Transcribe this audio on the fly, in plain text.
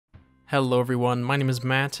Hello everyone, my name is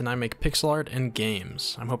Matt and I make pixel art and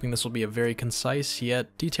games. I'm hoping this will be a very concise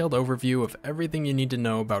yet detailed overview of everything you need to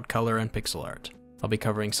know about color and pixel art. I'll be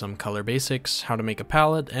covering some color basics, how to make a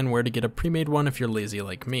palette, and where to get a pre-made one if you're lazy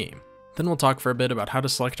like me. Then we'll talk for a bit about how to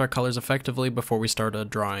select our colors effectively before we start a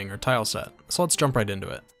drawing or tile set. So let's jump right into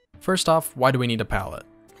it. First off, why do we need a palette?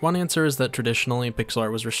 One answer is that traditionally pixel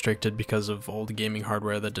art was restricted because of old gaming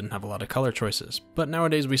hardware that didn't have a lot of color choices, but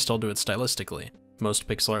nowadays we still do it stylistically. Most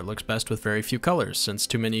pixel art looks best with very few colors, since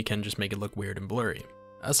too many can just make it look weird and blurry.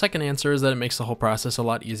 A second answer is that it makes the whole process a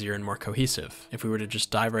lot easier and more cohesive. If we were to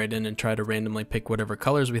just dive right in and try to randomly pick whatever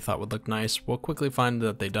colors we thought would look nice, we'll quickly find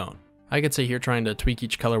that they don't. I could sit here trying to tweak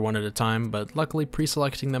each color one at a time, but luckily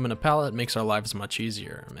pre-selecting them in a palette makes our lives much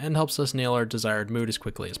easier, and helps us nail our desired mood as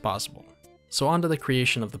quickly as possible. So on to the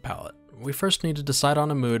creation of the palette. We first need to decide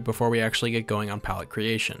on a mood before we actually get going on palette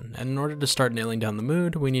creation, and in order to start nailing down the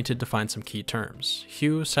mood, we need to define some key terms: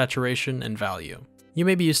 hue, saturation, and value. You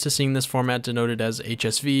may be used to seeing this format denoted as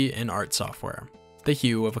HSV in art software. The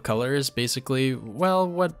hue of a color is basically, well,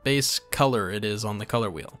 what base color it is on the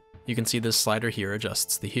color wheel. You can see this slider here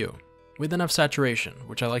adjusts the hue. We then have saturation,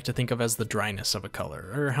 which I like to think of as the dryness of a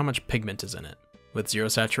color, or how much pigment is in it. With zero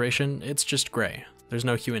saturation, it's just gray. There's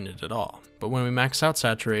no hue in it at all, but when we max out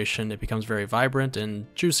saturation, it becomes very vibrant and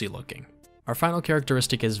juicy looking. Our final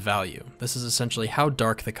characteristic is value. This is essentially how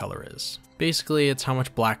dark the color is. Basically, it's how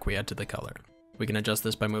much black we add to the color. We can adjust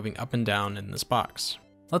this by moving up and down in this box.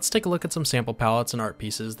 Let's take a look at some sample palettes and art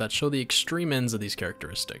pieces that show the extreme ends of these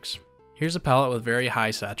characteristics. Here's a palette with very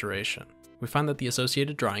high saturation. We find that the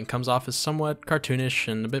associated drawing comes off as somewhat cartoonish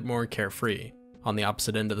and a bit more carefree. On the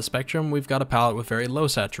opposite end of the spectrum, we've got a palette with very low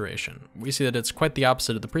saturation. We see that it's quite the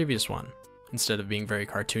opposite of the previous one. Instead of being very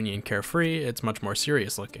cartoony and carefree, it's much more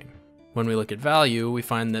serious looking. When we look at value, we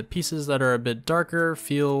find that pieces that are a bit darker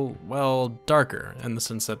feel, well, darker, in the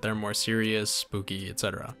sense that they're more serious, spooky,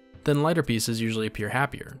 etc. Then lighter pieces usually appear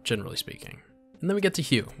happier, generally speaking. And then we get to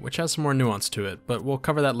hue, which has some more nuance to it, but we'll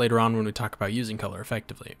cover that later on when we talk about using color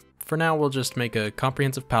effectively. For now, we'll just make a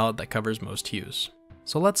comprehensive palette that covers most hues.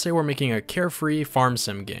 So let's say we're making a carefree farm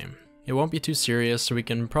sim game. It won't be too serious, so we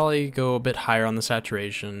can probably go a bit higher on the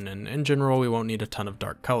saturation, and in general we won't need a ton of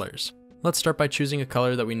dark colors. Let's start by choosing a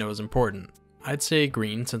color that we know is important. I'd say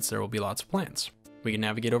green, since there will be lots of plants. We can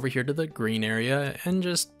navigate over here to the green area and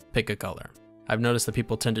just pick a color. I've noticed that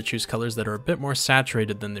people tend to choose colors that are a bit more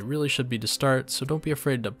saturated than they really should be to start, so don't be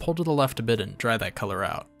afraid to pull to the left a bit and dry that color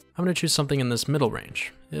out. I'm going to choose something in this middle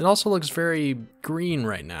range. It also looks very green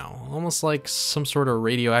right now, almost like some sort of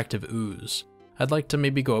radioactive ooze. I'd like to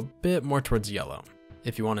maybe go a bit more towards yellow.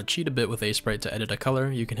 If you want to cheat a bit with Asprite to edit a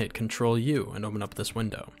color, you can hit Ctrl U and open up this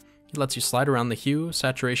window. It lets you slide around the hue,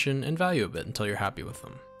 saturation, and value a bit until you're happy with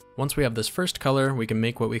them. Once we have this first color, we can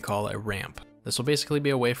make what we call a ramp. This will basically be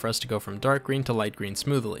a way for us to go from dark green to light green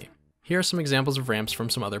smoothly. Here are some examples of ramps from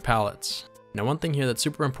some other palettes. Now one thing here that's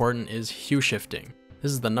super important is hue shifting.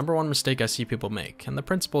 This is the number one mistake I see people make, and the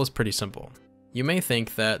principle is pretty simple. You may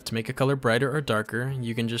think that to make a color brighter or darker,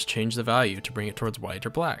 you can just change the value to bring it towards white or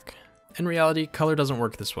black. In reality, color doesn't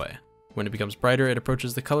work this way. When it becomes brighter, it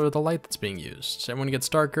approaches the color of the light that's being used, and when it gets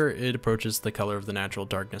darker, it approaches the color of the natural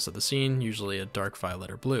darkness of the scene, usually a dark violet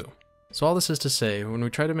or blue. So all this is to say, when we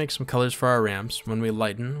try to make some colors for our ramps, when we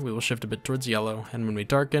lighten, we will shift a bit towards yellow, and when we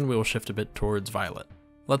darken, we will shift a bit towards violet.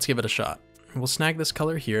 Let's give it a shot. We'll snag this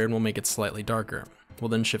color here and we'll make it slightly darker. We'll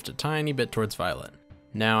then shift a tiny bit towards violet.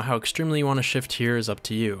 Now, how extremely you want to shift here is up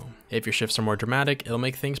to you. If your shifts are more dramatic, it'll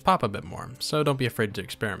make things pop a bit more, so don't be afraid to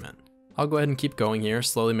experiment. I'll go ahead and keep going here,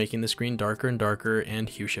 slowly making this green darker and darker and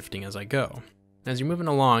hue shifting as I go. As you're moving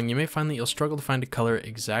along, you may find that you'll struggle to find a color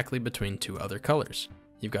exactly between two other colors.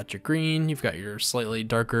 You've got your green, you've got your slightly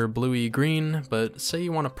darker bluey green, but say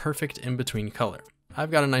you want a perfect in-between color.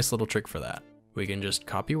 I've got a nice little trick for that. We can just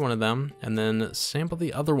copy one of them and then sample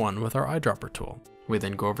the other one with our eyedropper tool. We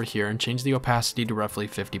then go over here and change the opacity to roughly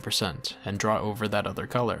 50% and draw over that other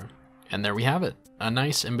color. And there we have it, a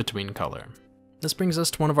nice in-between color. This brings us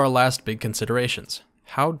to one of our last big considerations.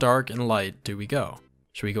 How dark and light do we go?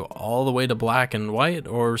 Should we go all the way to black and white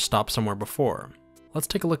or stop somewhere before? Let's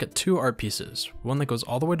take a look at two art pieces, one that goes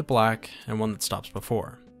all the way to black and one that stops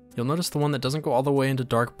before. You'll notice the one that doesn't go all the way into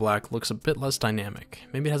dark black looks a bit less dynamic.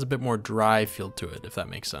 Maybe it has a bit more dry feel to it, if that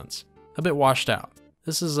makes sense. A bit washed out.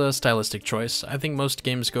 This is a stylistic choice. I think most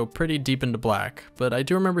games go pretty deep into black, but I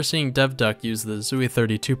do remember seeing DevDuck use the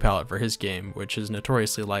Zooey32 palette for his game, which is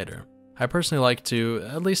notoriously lighter. I personally like to,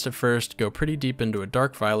 at least at first, go pretty deep into a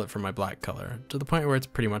dark violet for my black color, to the point where it's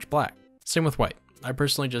pretty much black. Same with white. I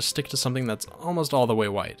personally just stick to something that's almost all the way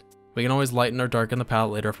white. We can always lighten or darken the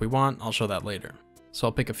palette later if we want, I'll show that later. So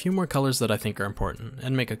I'll pick a few more colors that I think are important,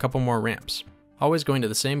 and make a couple more ramps, always going to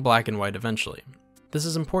the same black and white eventually. This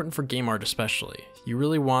is important for game art especially. You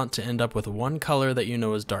really want to end up with one color that you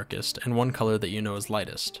know is darkest, and one color that you know is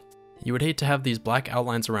lightest. You would hate to have these black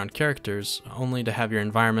outlines around characters, only to have your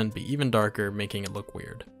environment be even darker, making it look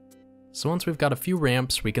weird. So once we've got a few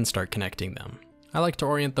ramps, we can start connecting them. I like to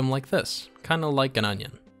orient them like this, kinda like an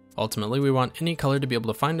onion. Ultimately, we want any color to be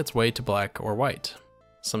able to find its way to black or white.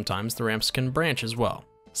 Sometimes the ramps can branch as well.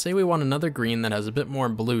 Say we want another green that has a bit more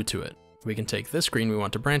blue to it. We can take this green we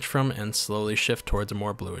want to branch from and slowly shift towards a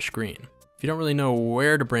more bluish green. If you don't really know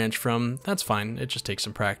where to branch from, that's fine, it just takes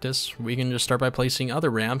some practice. We can just start by placing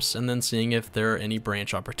other ramps and then seeing if there are any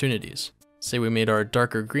branch opportunities. Say we made our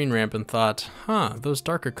darker green ramp and thought, those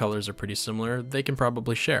darker colors are pretty similar, they can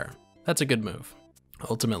probably share. That's a good move.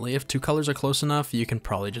 Ultimately, if two colors are close enough, you can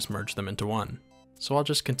probably just merge them into one. So I'll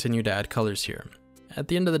just continue to add colors here. At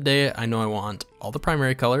the end of the day, I know I want all the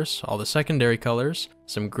primary colors, all the secondary colors,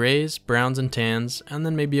 some grays, browns, and tans, and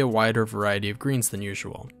then maybe a wider variety of greens than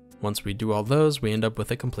usual. Once we do all those, we end up with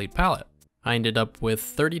a complete palette. I ended up with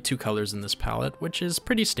 32 colors in this palette, which is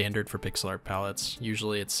pretty standard for pixel art palettes.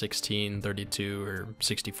 Usually it's 16, 32, or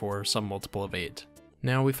 64, some multiple of 8.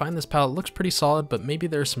 Now we find this palette looks pretty solid, but maybe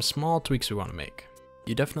there are some small tweaks we want to make.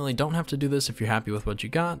 You definitely don't have to do this if you're happy with what you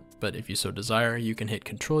got, but if you so desire, you can hit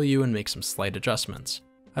Ctrl U and make some slight adjustments.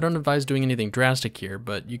 I don't advise doing anything drastic here,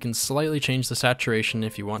 but you can slightly change the saturation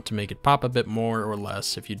if you want to make it pop a bit more or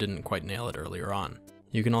less if you didn't quite nail it earlier on.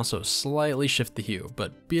 You can also slightly shift the hue,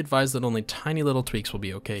 but be advised that only tiny little tweaks will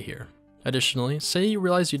be okay here. Additionally, say you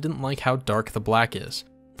realize you didn't like how dark the black is.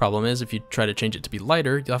 Problem is, if you try to change it to be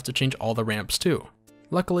lighter, you'll have to change all the ramps too.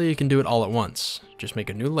 Luckily, you can do it all at once. Just make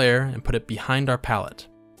a new layer and put it behind our palette.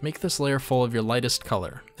 Make this layer full of your lightest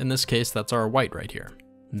color. In this case, that's our white right here.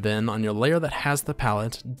 Then on your layer that has the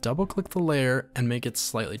palette, double click the layer and make it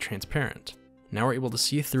slightly transparent. Now we're able to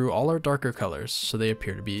see through all our darker colors, so they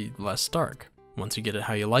appear to be less dark. Once you get it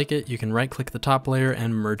how you like it, you can right click the top layer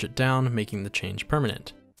and merge it down, making the change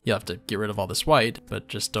permanent. You'll have to get rid of all this white, but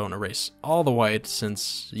just don't erase all the white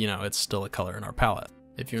since, it's still a color in our palette.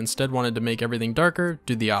 If you instead wanted to make everything darker,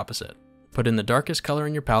 do the opposite. Put in the darkest color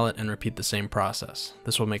in your palette and repeat the same process.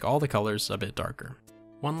 This will make all the colors a bit darker.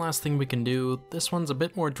 One last thing we can do, this one's a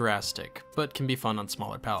bit more drastic, but can be fun on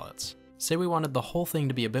smaller palettes. Say we wanted the whole thing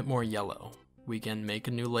to be a bit more yellow. We can make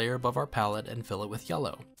a new layer above our palette and fill it with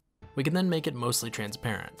yellow. We can then make it mostly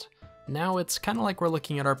transparent. Now it's kind of like we're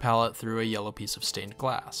looking at our palette through a yellow piece of stained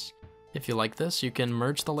glass. If you like this, you can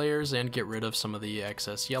merge the layers and get rid of some of the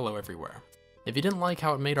excess yellow everywhere. If you didn't like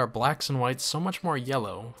how it made our blacks and whites so much more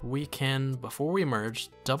yellow, we can, before we merge,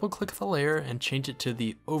 double click the layer and change it to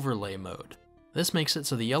the overlay mode. This makes it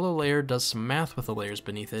so the yellow layer does some math with the layers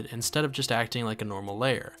beneath it instead of just acting like a normal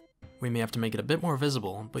layer. We may have to make it a bit more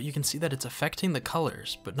visible, but you can see that it's affecting the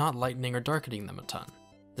colors, but not lightening or darkening them a ton.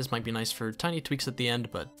 This might be nice for tiny tweaks at the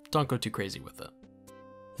end, but don't go too crazy with it.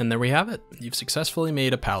 And there we have it. You've successfully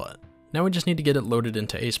made a palette. Now we just need to get it loaded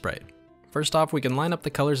into Aseprite. First off, we can line up the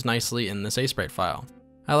colors nicely in this Aseprite file.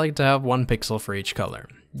 I like to have 1 pixel for each color.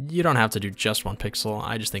 You don't have to do just 1 pixel,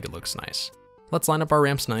 I just think it looks nice. Let's line up our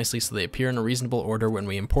ramps nicely so they appear in a reasonable order when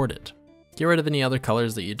we import it. Get rid of any other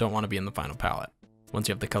colors that you don't want to be in the final palette. Once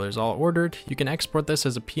you have the colors all ordered, you can export this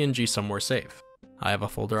as a PNG somewhere safe. I have a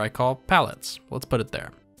folder I call Palettes. Let's put it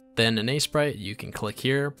there. Then in Aseprite, you can click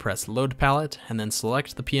here, press Load Palette, and then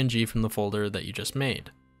select the PNG from the folder that you just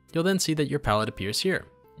made. You'll then see that your palette appears here.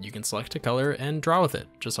 You can select a color and draw with it,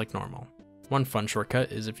 just like normal. One fun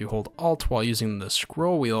shortcut is if you hold Alt while using the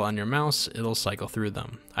scroll wheel on your mouse, it'll cycle through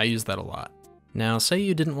them. I use that a lot. Now, say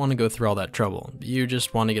you didn't want to go through all that trouble. You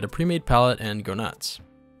just want to get a pre-made palette and go nuts.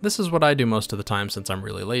 This is what I do most of the time since I'm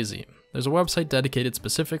really lazy. There's a website dedicated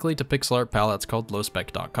specifically to pixel art palettes called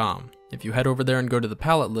lowspec.com. If you head over there and go to the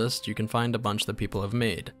palette list, you can find a bunch that people have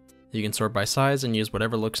made. You can sort by size and use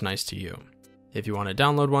whatever looks nice to you. If you want to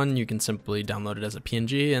download one, you can simply download it as a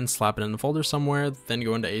PNG and slap it in a folder somewhere, then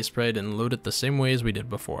go into Aseprite and load it the same way as we did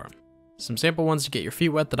before. Some sample ones to get your feet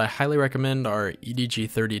wet that I highly recommend are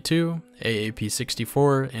EDG32,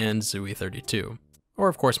 AAP64, and Zooey32. Or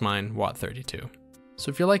of course mine, Watt32. So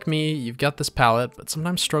if you're like me, you've got this palette, but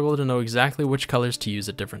sometimes struggle to know exactly which colors to use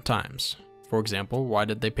at different times. For example, why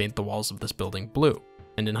did they paint the walls of this building blue?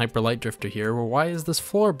 And in Hyperlight Drifter here, well, why is this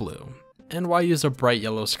floor blue? And why use a bright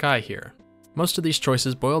yellow sky here? Most of these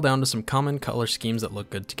choices boil down to some common color schemes that look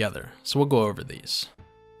good together, so we'll go over these.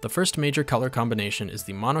 The first major color combination is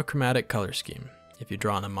the monochromatic color scheme. If you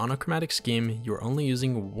draw in a monochromatic scheme, you're only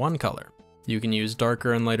using one color. You can use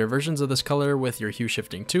darker and lighter versions of this color with your hue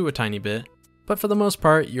shifting to a tiny bit, but for the most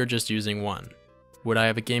part, you're just using one. Would I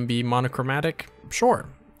have a game be monochromatic? Sure.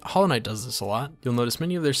 Hollow Knight does this a lot. You'll notice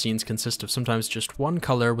many of their scenes consist of sometimes just one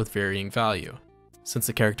color with varying value. Since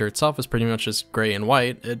the character itself is pretty much just gray and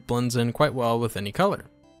white, it blends in quite well with any color.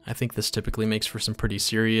 I think this typically makes for some pretty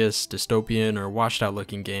serious, dystopian, or washed out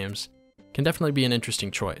looking games. Can definitely be an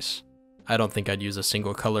interesting choice. I don't think I'd use a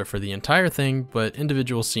single color for the entire thing, but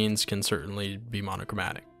individual scenes can certainly be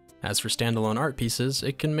monochromatic. As for standalone art pieces,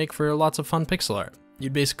 it can make for lots of fun pixel art.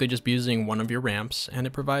 You'd basically just be using one of your ramps, and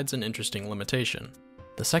it provides an interesting limitation.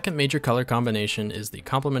 The second major color combination is the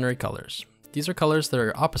complementary colors. These are colors that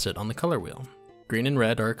are opposite on the color wheel. Green and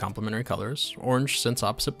red are complementary colors, orange sits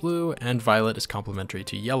opposite blue, and violet is complementary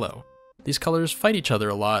to yellow. These colors fight each other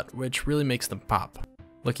a lot, which really makes them pop.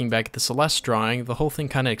 Looking back at the Celeste drawing, the whole thing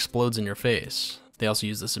kinda explodes in your face. They also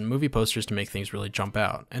use this in movie posters to make things really jump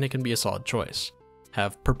out, and it can be a solid choice.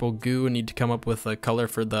 Have purple goo and need to come up with a color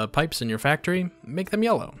for the pipes in your factory? Make them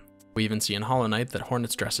yellow. We even see in Hollow Knight that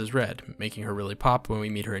Hornet's dress is red, making her really pop when we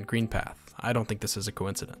meet her in Green Path. I don't think this is a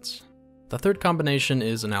coincidence. The third combination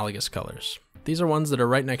is analogous colors. These are ones that are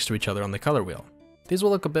right next to each other on the color wheel. These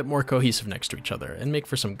will look a bit more cohesive next to each other and make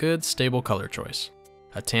for some good, stable color choice.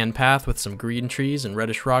 A tan path with some green trees and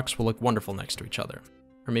reddish rocks will look wonderful next to each other.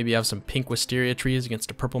 Or maybe have some pink wisteria trees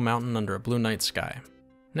against a purple mountain under a blue night sky.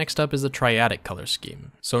 Next up is the triadic color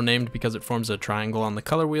scheme. So named because it forms a triangle on the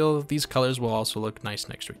color wheel, these colors will also look nice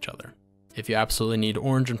next to each other. If you absolutely need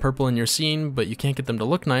orange and purple in your scene, but you can't get them to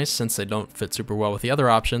look nice since they don't fit super well with the other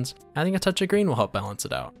options, adding a touch of green will help balance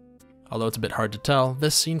it out. Although it's a bit hard to tell,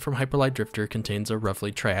 this scene from Hyperlight Drifter contains a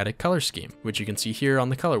roughly triadic color scheme, which you can see here on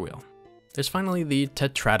the color wheel. There's finally the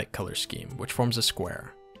tetradic color scheme, which forms a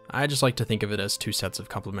square. I just like to think of it as two sets of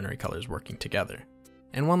complementary colors working together.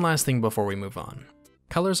 And one last thing before we move on.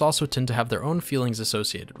 Colors also tend to have their own feelings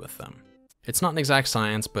associated with them. It's not an exact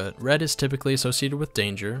science, but red is typically associated with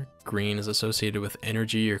danger, green is associated with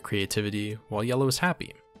energy or creativity, while yellow is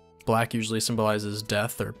happy. Black usually symbolizes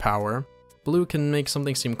death or power. Blue can make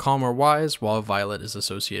something seem calm or wise, while violet is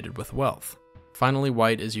associated with wealth. Finally,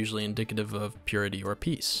 white is usually indicative of purity or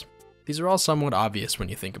peace. These are all somewhat obvious when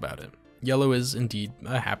you think about it. Yellow is indeed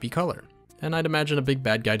a happy color, and I'd imagine a big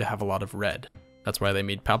bad guy to have a lot of red. That's why they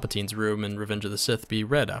made Palpatine's room in Revenge of the Sith be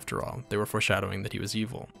red after all. They were foreshadowing that he was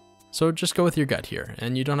evil. So just go with your gut here,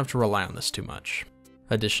 and you don't have to rely on this too much.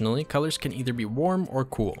 Additionally, colors can either be warm or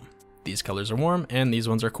cool. These colors are warm, and these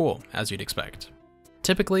ones are cool, as you'd expect.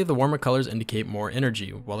 Typically, the warmer colors indicate more energy,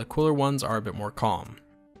 while the cooler ones are a bit more calm.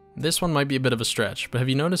 This one might be a bit of a stretch, but have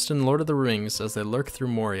you noticed in Lord of the Rings, as they lurk through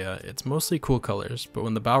Moria, it's mostly cool colors, but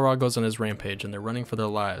when the Balrog goes on his rampage and they're running for their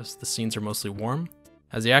lives, the scenes are mostly warm?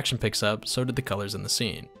 As the action picks up, so did the colors in the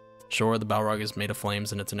scene. Sure, the Balrog is made of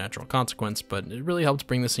flames and it's a natural consequence, but it really helps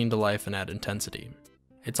bring the scene to life and add intensity.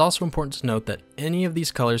 It's also important to note that any of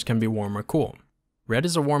these colors can be warm or cool. Red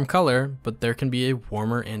is a warm color, but there can be a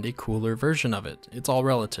warmer and a cooler version of it. It's all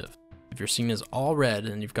relative. If your scene is all red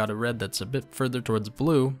and you've got a red that's a bit further towards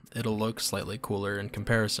blue, it'll look slightly cooler in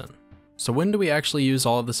comparison. So when do we actually use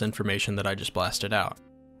all of this information that I just blasted out?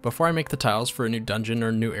 Before I make the tiles for a new dungeon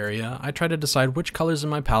or new area, I try to decide which colors in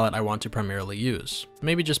my palette I want to primarily use.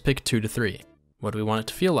 Maybe just pick 2 to 3. What do we want it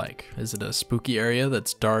to feel like? Is it a spooky area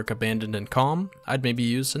that's dark, abandoned, and calm? I'd maybe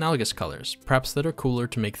use analogous colors, perhaps that are cooler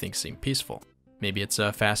to make things seem peaceful. Maybe it's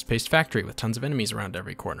a fast-paced factory with tons of enemies around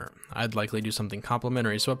every corner. I'd likely do something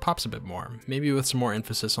complementary so it pops a bit more, maybe with some more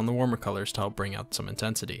emphasis on the warmer colors to help bring out some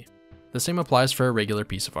intensity. The same applies for a regular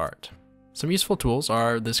piece of art. Some useful tools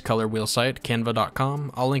are this color wheel site,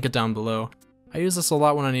 canva.com. I'll link it down below. I use this a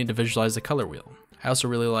lot when I need to visualize the color wheel. I also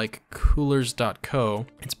really like coolers.co.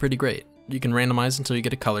 It's pretty great. You can randomize until you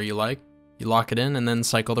get a color you like, you lock it in, and then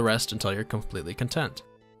cycle the rest until you're completely content.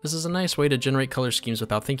 This is a nice way to generate color schemes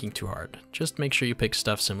without thinking too hard. Just make sure you pick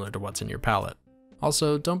stuff similar to what's in your palette.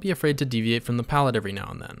 Also, don't be afraid to deviate from the palette every now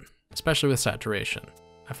and then, especially with saturation.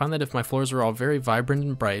 I find that if my floors are all very vibrant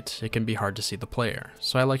and bright, it can be hard to see the player,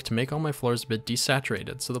 so I like to make all my floors a bit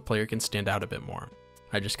desaturated so the player can stand out a bit more.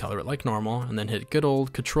 I just color it like normal, and then hit good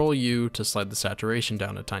old Ctrl-U to slide the saturation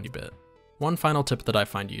down a tiny bit. One final tip that I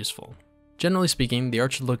find useful. Generally speaking, the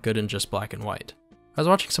art should look good in just black and white. I was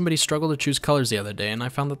watching somebody struggle to choose colors the other day, and I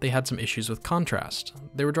found that they had some issues with contrast.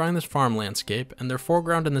 They were drawing this farm landscape, and their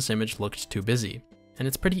foreground in this image looked too busy. And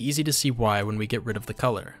it's pretty easy to see why when we get rid of the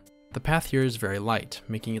color. The path here is very light,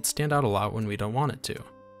 making it stand out a lot when we don't want it to.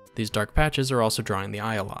 These dark patches are also drawing the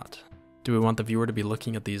eye a lot. Do we want the viewer to be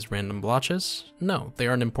looking at these random blotches? No, they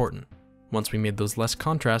aren't important. Once we made those less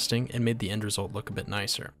contrasting, it made the end result look a bit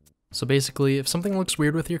nicer. So basically, if something looks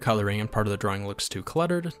weird with your coloring and part of the drawing looks too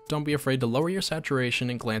cluttered, don't be afraid to lower your saturation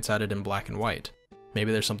and glance at it in black and white.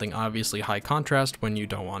 Maybe there's something obviously high contrast when you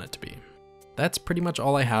don't want it to be. That's pretty much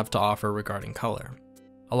all I have to offer regarding color.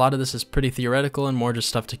 A lot of this is pretty theoretical and more just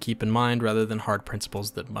stuff to keep in mind rather than hard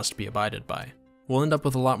principles that must be abided by. We'll end up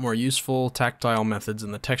with a lot more useful, tactile methods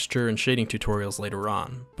in the texture and shading tutorials later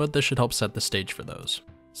on, but this should help set the stage for those.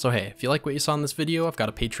 So hey, if you like what you saw in this video, I've got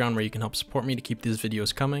a Patreon where you can help support me to keep these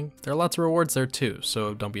videos coming. There are lots of rewards there too,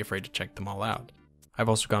 so don't be afraid to check them all out. I've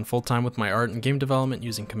also gone full-time with my art and game development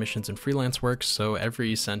using commissions and freelance works, so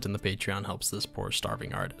every cent in the Patreon helps this poor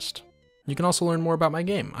starving artist. You can also learn more about my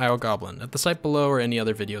game, IO Goblin, at the site below or any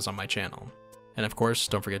other videos on my channel. And of course,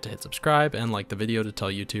 don't forget to hit subscribe and like the video to tell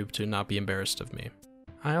YouTube to not be embarrassed of me.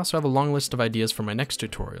 I also have a long list of ideas for my next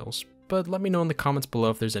tutorials, but let me know in the comments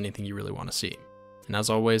below if there's anything you really want to see. And as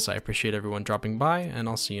always, I appreciate everyone dropping by, and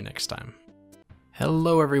I'll see you next time.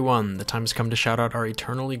 Hello everyone, the time has come to shout out our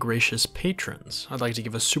eternally gracious patrons. I'd like to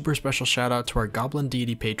give a super special shout out to our Goblin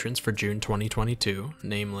Deity patrons for June 2022,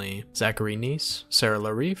 namely Zachary Neese, Sarah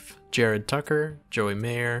Larif, Jared Tucker, Joey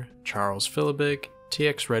Mayer, Charles Philibig,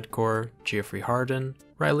 TX Redcore, Geoffrey Harden,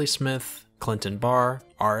 Riley Smith, Clinton Barr,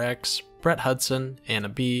 RX, Brett Hudson, Anna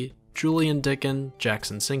B, Julian Dickon,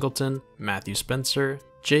 Jackson Singleton, Matthew Spencer,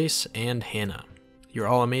 Jace, and Hannah. You're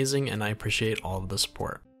all amazing and I appreciate all of the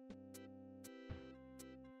support.